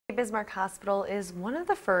Bismarck Hospital is one of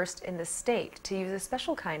the first in the state to use a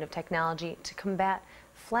special kind of technology to combat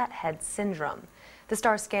flathead syndrome. The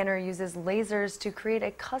STARScanner uses lasers to create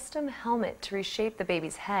a custom helmet to reshape the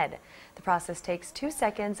baby's head. The process takes 2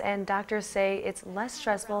 seconds, and doctors say it's less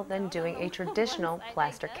stressful than doing a traditional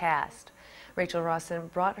plaster cast. Rachel Rosen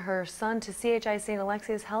brought her son to CHI St.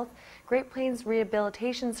 Alexius Health Great Plains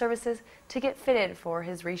Rehabilitation Services to get fitted for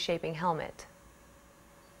his reshaping helmet.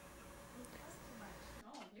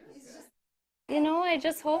 I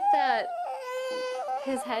just hope that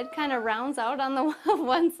his head kind of rounds out on the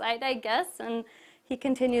one side, I guess, and he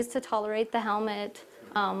continues to tolerate the helmet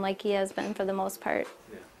like he has been for the most part.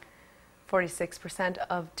 46%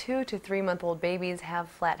 of 2 to 3 month old babies have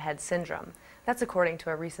flathead syndrome. That's according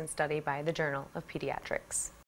to a recent study by the Journal of Pediatrics.